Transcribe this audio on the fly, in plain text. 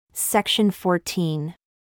Section 14.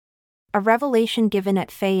 A revelation given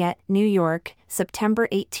at Fayette, New York, September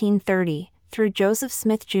 1830, through Joseph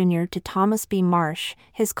Smith Jr. to Thomas B. Marsh,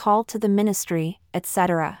 his call to the ministry,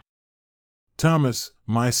 etc. Thomas,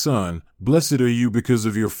 my son, blessed are you because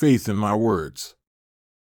of your faith in my words.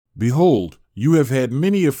 Behold, you have had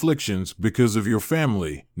many afflictions because of your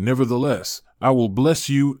family, nevertheless, I will bless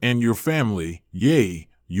you and your family, yea,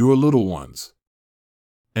 your little ones.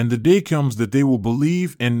 And the day comes that they will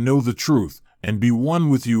believe and know the truth, and be one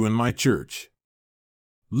with you in my church.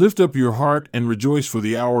 Lift up your heart and rejoice, for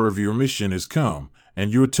the hour of your mission is come,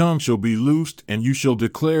 and your tongue shall be loosed, and you shall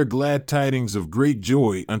declare glad tidings of great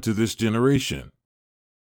joy unto this generation.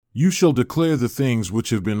 You shall declare the things which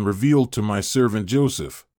have been revealed to my servant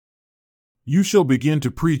Joseph. You shall begin to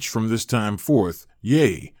preach from this time forth,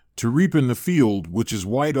 yea, to reap in the field which is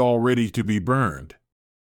white already to be burned.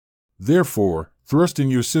 Therefore, thrust in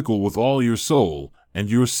your sickle with all your soul, and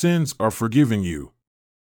your sins are forgiven you.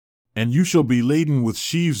 And you shall be laden with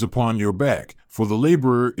sheaves upon your back, for the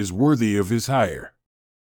laborer is worthy of his hire.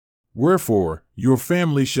 Wherefore, your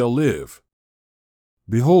family shall live.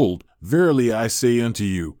 Behold, verily I say unto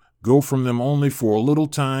you, go from them only for a little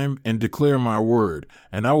time, and declare my word,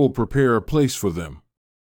 and I will prepare a place for them.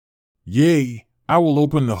 Yea, I will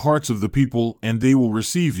open the hearts of the people, and they will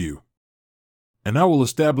receive you. And I will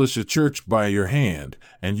establish a church by your hand,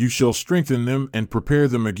 and you shall strengthen them and prepare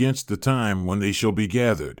them against the time when they shall be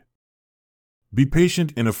gathered. Be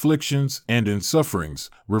patient in afflictions and in sufferings,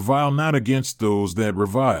 revile not against those that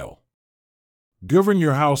revile. Govern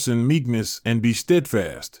your house in meekness and be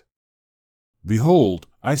steadfast. Behold,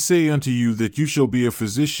 I say unto you that you shall be a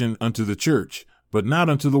physician unto the church, but not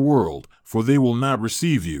unto the world, for they will not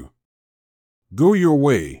receive you. Go your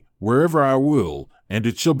way, wherever I will, and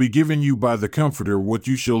it shall be given you by the Comforter what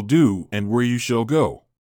you shall do and where you shall go.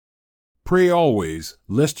 Pray always,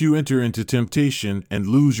 lest you enter into temptation and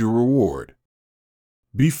lose your reward.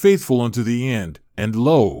 Be faithful unto the end, and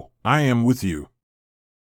lo, I am with you.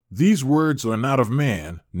 These words are not of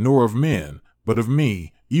man, nor of men, but of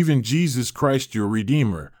me, even Jesus Christ your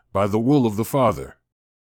Redeemer, by the will of the Father.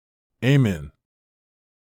 Amen.